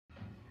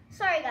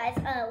Sorry guys,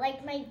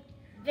 like my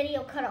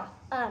video cut off.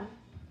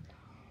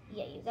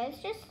 Yeah, you guys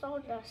just saw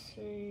the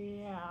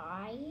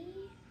slide.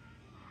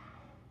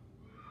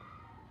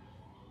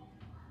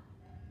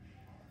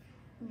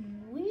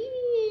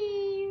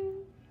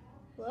 Wee.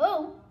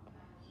 Whoa.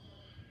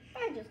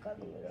 I just got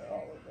glitter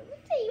all over the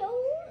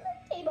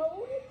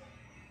table.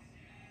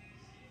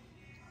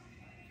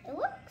 It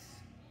looks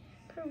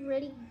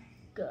pretty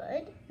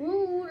good.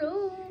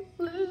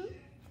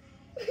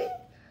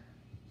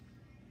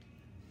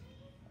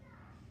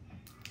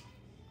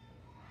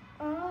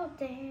 Oh,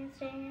 dance,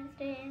 dance,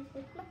 dance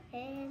with my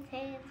hands,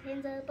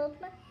 hands above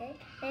my head,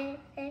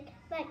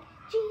 like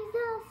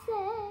Jesus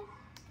said.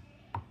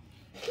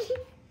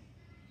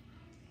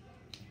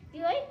 Do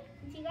you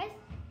guys?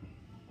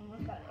 Oh my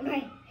God,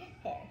 my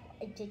hair.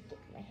 I did get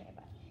my hair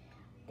back.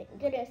 Thank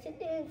goodness it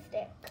didn't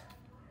stick.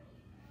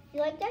 You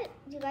like that?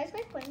 Do you guys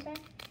like playing that?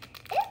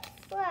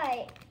 It's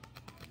like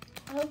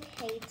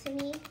okay to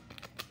me.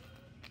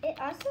 It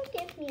also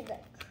gives me the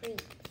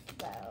creeps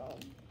though.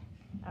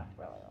 I don't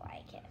really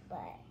like it,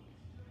 but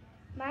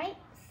my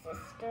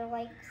sister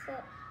likes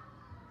it.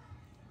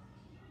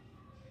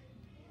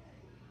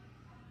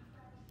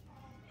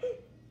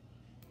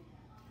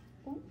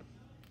 Oop.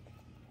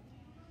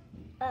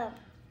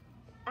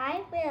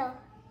 I will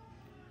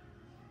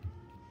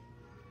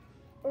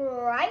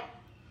right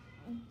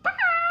back.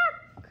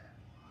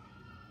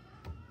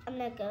 I'm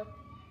gonna go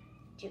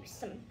do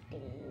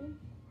something.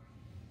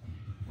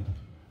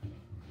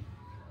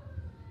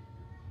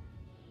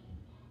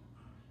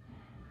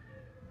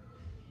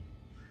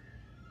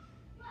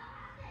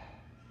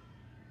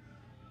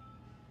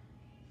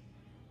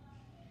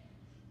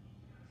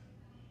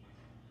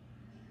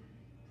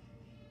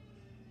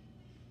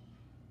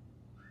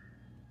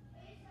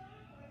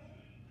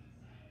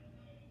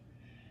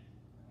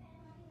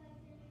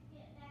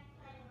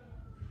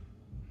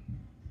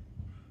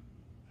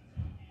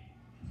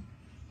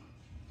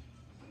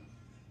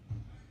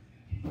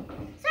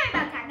 Sorry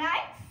about that,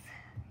 guys.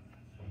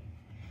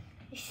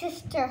 My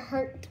sister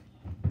hurt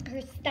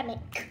her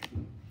stomach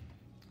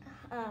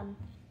on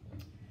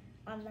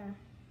the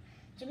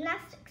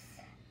gymnastics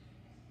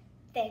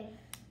thing.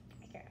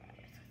 I can't remember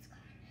what it's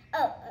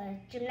called. Oh,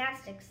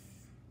 gymnastics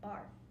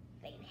bar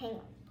thing. Hang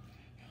on.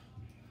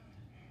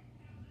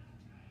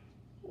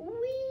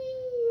 Whee!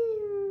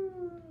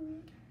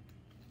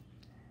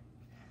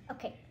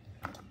 Okay.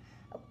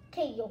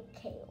 Okay.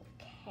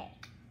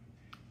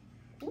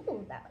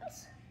 Ooh, that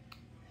was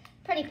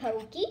pretty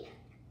pokey.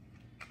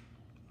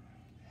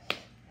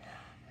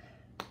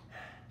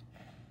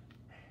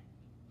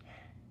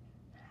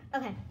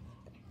 Okay.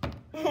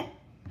 Okay.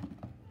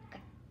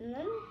 And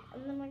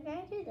then we're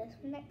gonna do this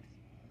one next.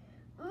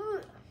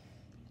 Ooh.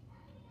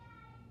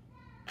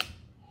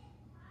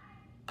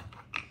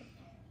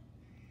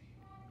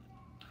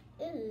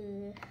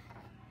 Ooh.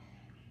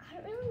 I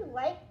don't really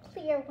like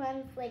clear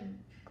ones like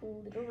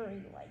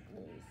glittery like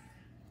this.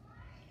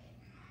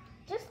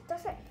 Just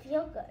doesn't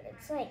feel good.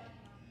 It's like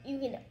you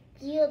can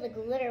feel the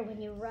glitter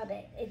when you rub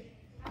it. It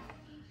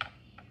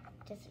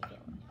doesn't feel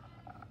good.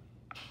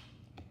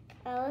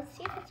 Let's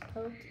see if it's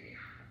pokey.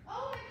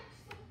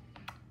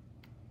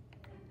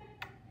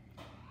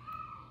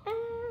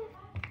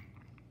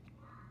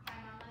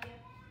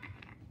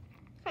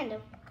 Kind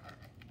of.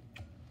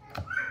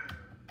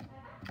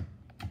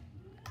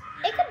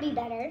 It could be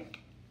better.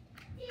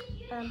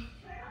 Okay.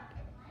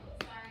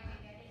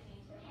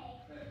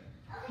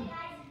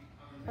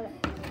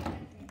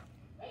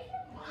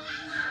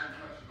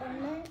 And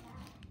then,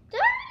 did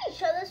I already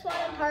show this one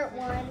in part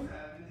 1?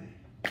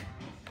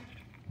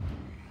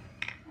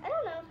 I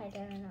don't know if I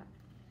did or not.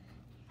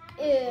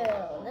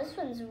 Ew, this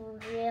one's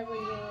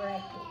really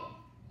red.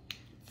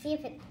 See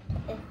if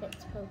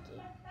it's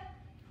pokey.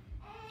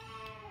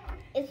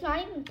 It's not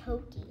even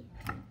pokey.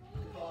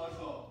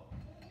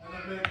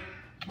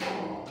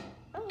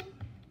 Oh.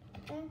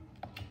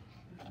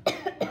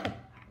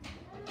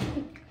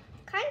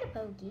 Kind of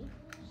pokey.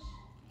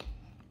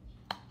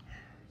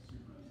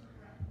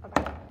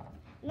 Okay.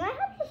 Now I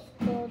have this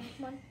gold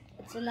one.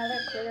 It's another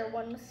clear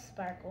one with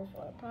sparkles,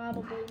 so it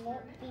probably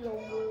won't feel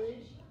good.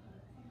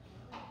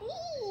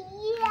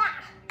 Yeah.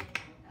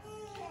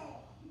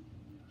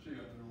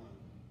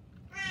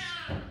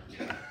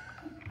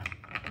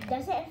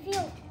 Does it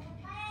feel?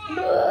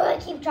 I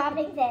keep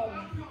dropping things.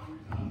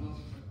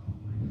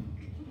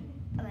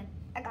 Okay,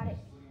 I got it.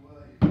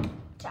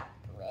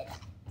 Chocolate.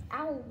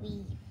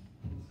 Owie.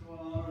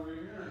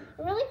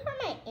 It really hurt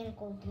my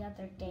ankle the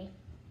other day.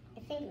 I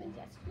think it was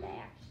yesterday,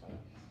 actually.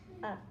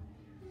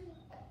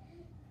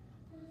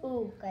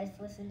 Ooh, guys,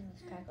 listen to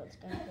this crackle. It's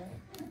gonna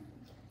go.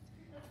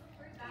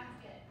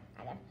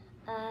 I know.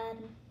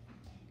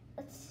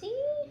 Let's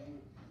see.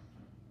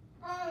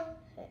 Oh!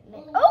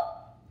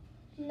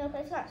 Nope,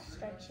 it's not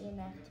stretchy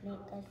enough to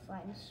make the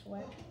slime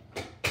sweat.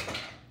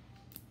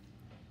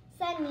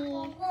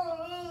 Sunny.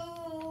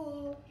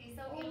 Okay,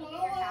 so look at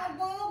your cat.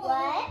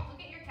 What?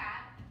 Look at your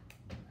cat.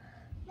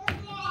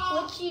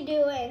 What you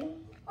doing?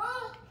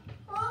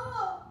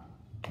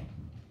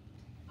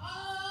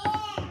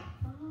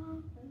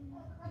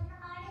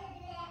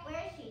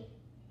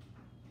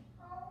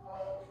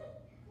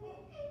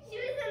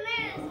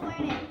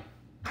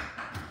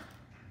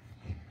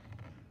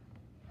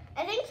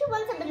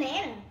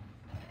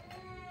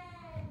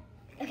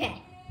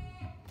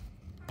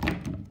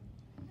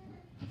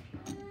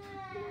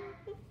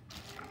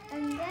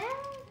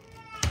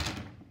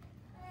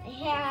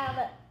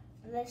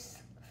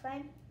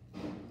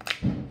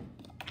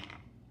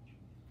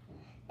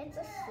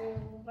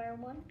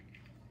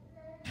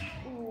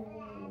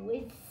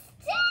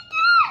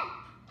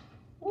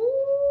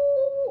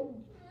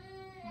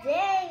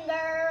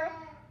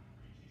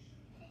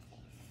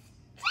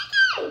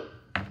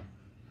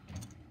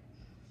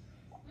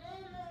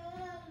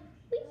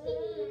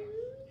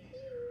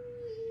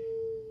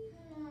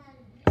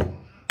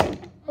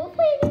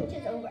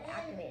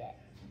 activate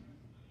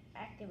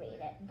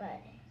it,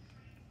 but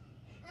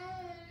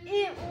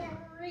it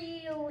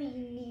really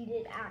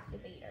needed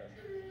activator.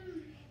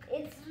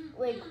 It's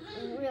like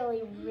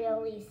really,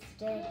 really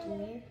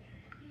sticky.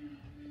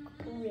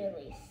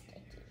 Really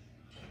sticky.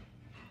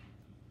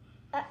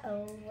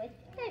 Uh-oh, I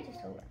think I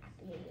just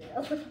overactivated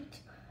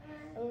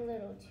a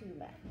little too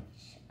much.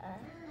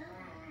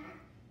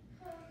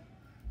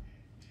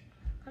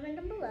 Comment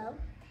down below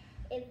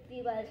if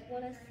you guys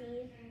want to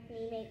see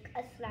me make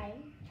a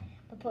slime,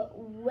 but put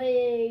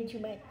way too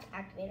much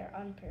activator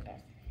on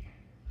purpose.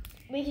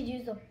 We could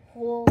use the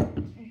whole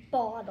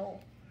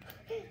bottle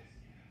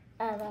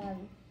of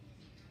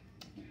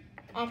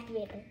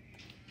activator.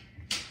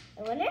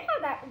 I wonder how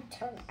that would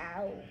turn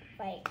out.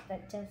 Like,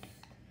 that just...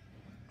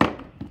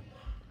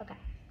 Okay.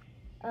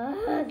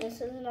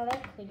 This is another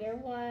clear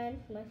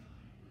one with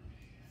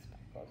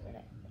sparkles in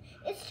it.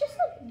 It's just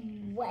like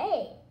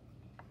wet.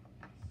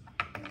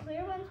 The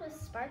clear ones with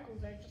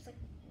sparkles are just like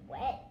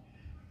wet.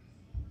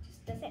 It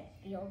just doesn't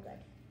feel good.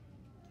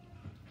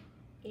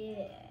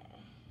 Yeah.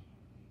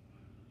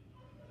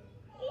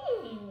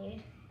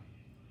 Ew.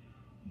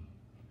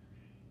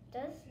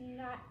 Does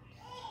not.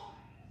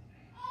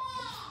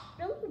 It's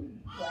really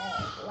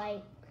wet.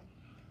 Like.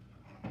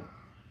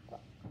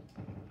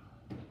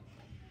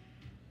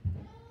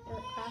 Does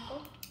it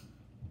crackle?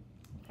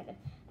 Kind of.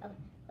 Oh,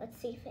 let's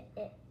see if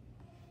it.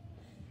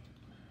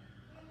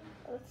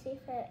 Let's see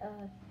if it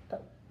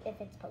if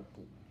it's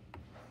pokey.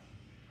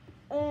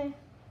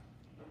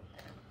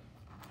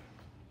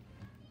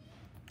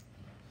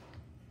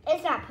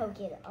 It's not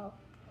pokey at all.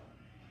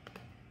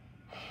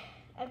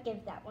 I'd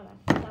give that one a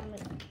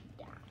thumbs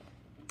down.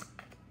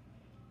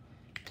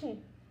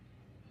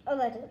 Oh,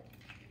 that doesn't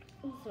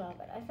smell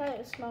good. I thought it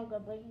would smell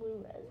good like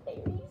blue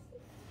raspberries.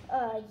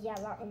 Yeah,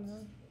 that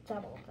one's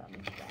double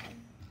thumbs down.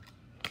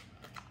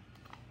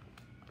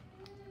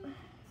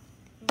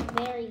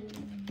 Very,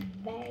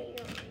 very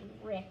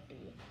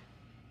rippy.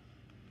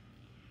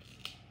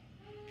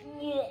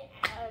 Yeah.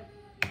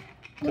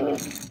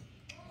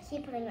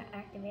 Keep putting the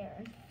activator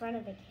in front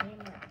of the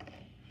camera.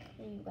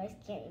 And you guys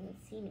can't even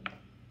see me.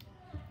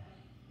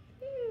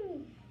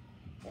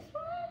 This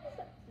one is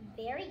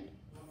very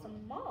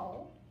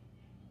small.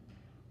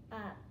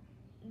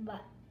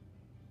 But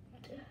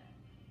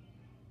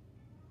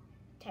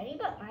tiny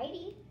but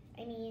mighty.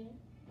 I mean,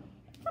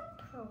 it's a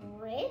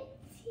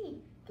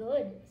pretty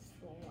good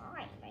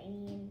slime. I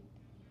mean,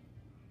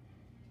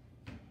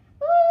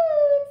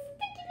 ooh, it's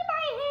sticking to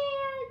my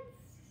hands.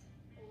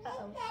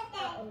 Uh-oh.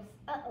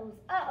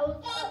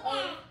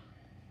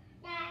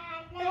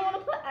 I don't want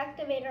to put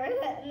activator in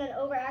it and then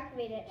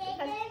overactivate it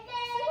because it's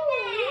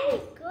a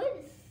really good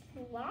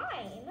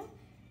slime.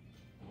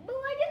 But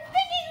like it's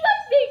sticking to my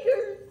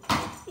fingers.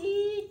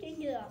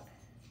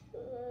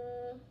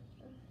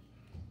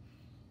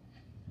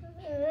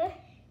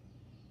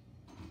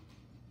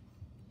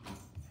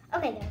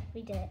 Okay, there,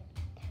 we did it.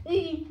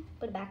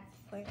 Put it back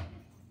for it.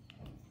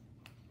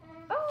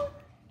 Oh,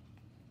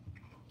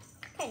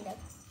 kind of.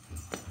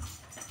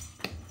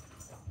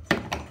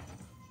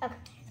 Okay,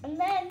 and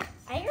then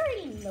I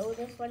already know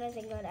this one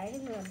isn't good. I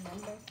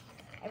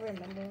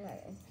remember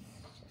that it's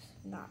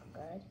just not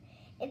good.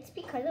 It's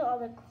because of all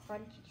the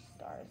crunchy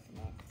stars in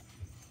it.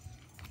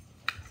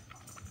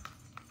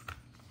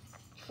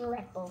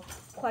 Triple,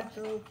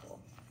 quadruple.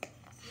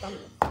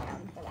 Thumbs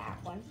down for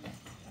that one.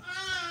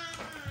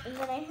 And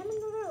then I have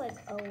another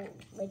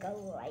like a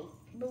light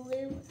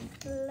blue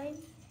slime.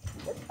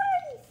 This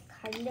one's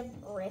kind of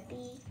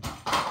rippy.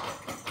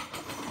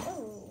 A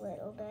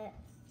little bit.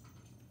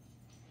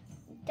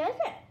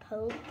 Doesn't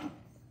poke.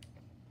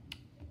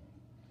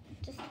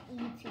 Just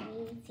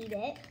easy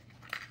bit.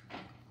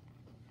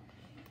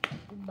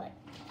 But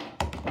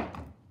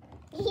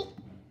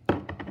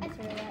I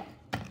threw it.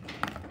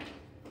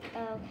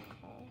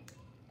 Okay.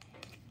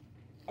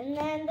 And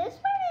then this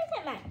one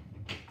isn't mine.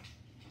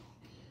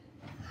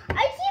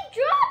 I keep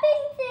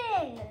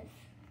dropping things.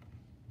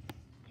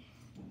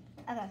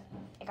 Okay,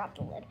 I got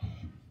the lid.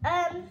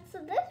 So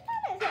this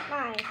one isn't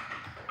my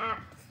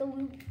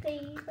absolute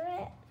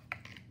favorite.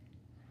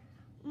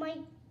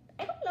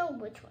 I don't know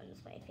which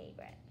one's my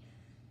favorite.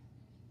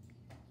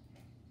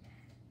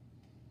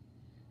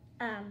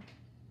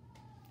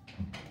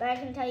 But I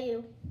can tell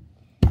you,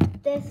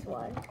 this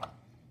one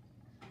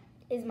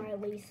is my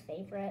least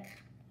favorite.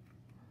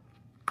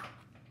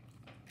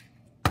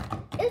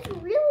 It's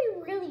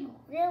really, really,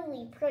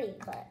 really pretty,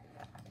 but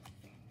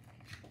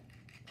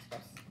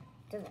just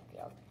doesn't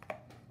feel.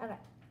 Okay,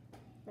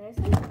 there's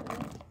another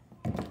one.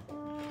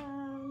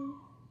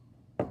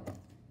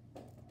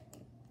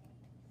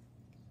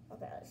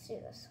 Okay, let's do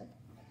this one.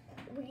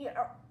 We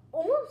are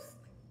almost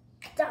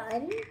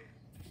done.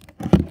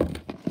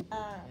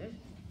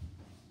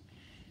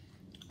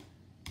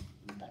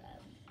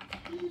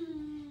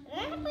 And I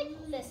have like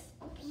this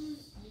peach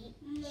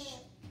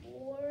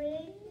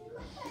orange.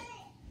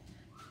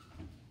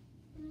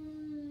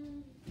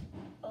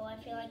 Oh, I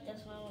feel like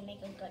this one will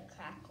make a good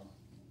crackle.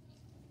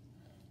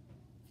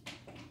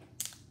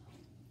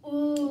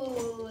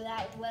 Ooh,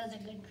 that was a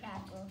good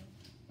crackle.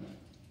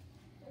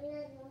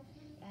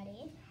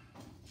 Ready?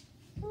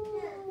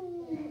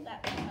 Ooh, that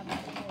probably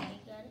will be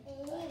good.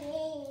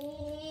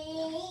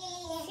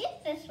 See if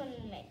this one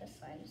will make the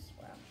slime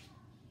swirl.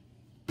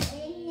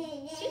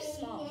 Too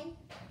small.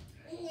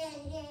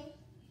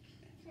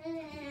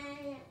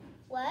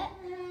 What?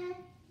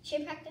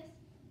 Should practice?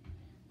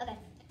 Okay.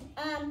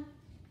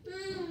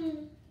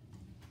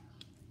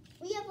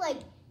 We have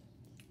like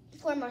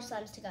 4 more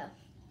slimes to go.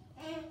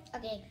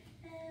 Okay.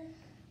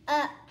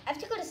 I have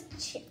to go to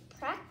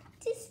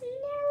practice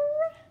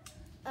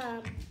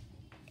now.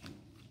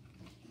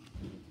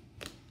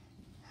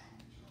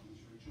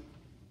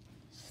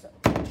 So,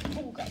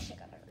 oh gosh, I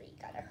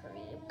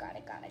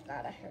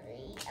gotta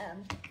hurry.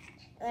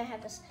 And I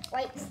have this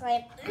white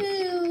slime.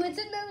 Ooh, it's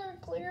another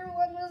clear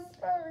one with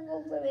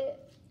sparkles in it.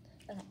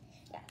 Okay,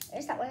 yeah,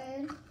 there's that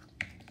one.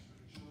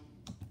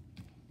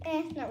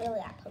 Not really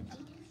that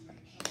pokey.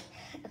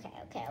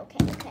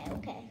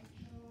 Okay.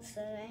 So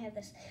then I have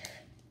this.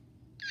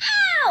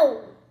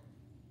 Ow!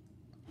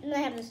 And then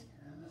I have this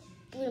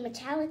blue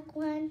metallic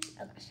one.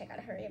 Oh gosh, I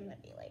gotta hurry. I'm gonna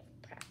be like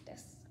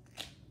practice.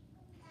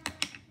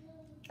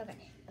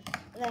 Okay.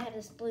 And then I have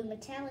this blue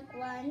metallic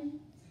one.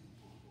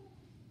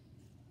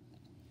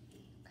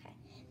 Okay.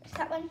 There's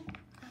that one.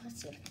 Oh,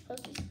 let's see if it's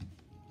pokey.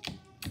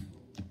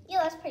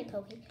 Yeah, that's pretty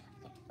pokey.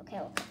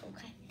 Okay.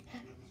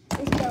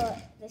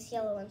 This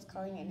yellow one's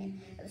calling my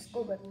name. The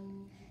school book.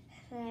 And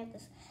then I have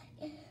this.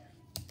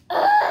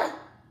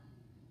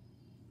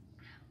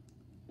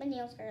 My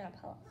nails are gonna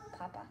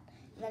pop off.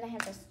 And then I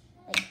have this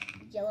like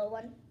yellow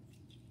one.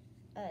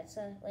 It's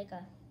like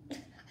a. I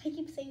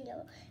keep saying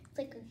yellow. It's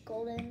like a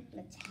golden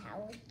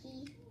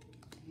metallic-y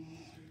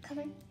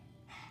color.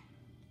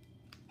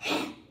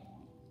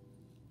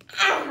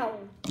 Ow!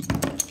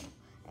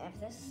 I have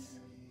this.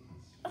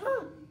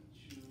 Oh.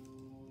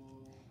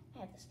 I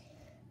have this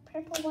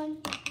purple one.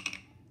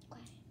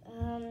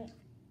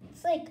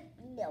 It's like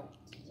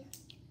milky.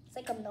 It's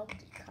like a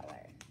milky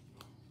color.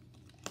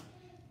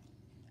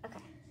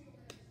 Okay.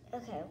 I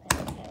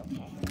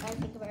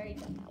think I've already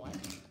done that one.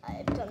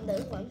 I've done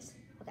those ones.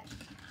 Okay.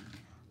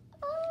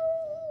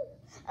 Oh.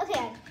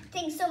 Okay.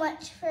 Thanks so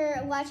much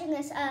for watching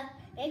this.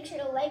 Make sure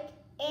to like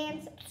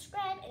and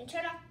subscribe and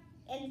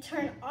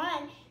turn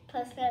on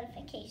post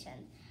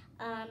notifications.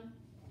 I'll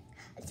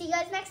see you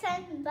guys next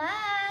time.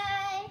 Bye.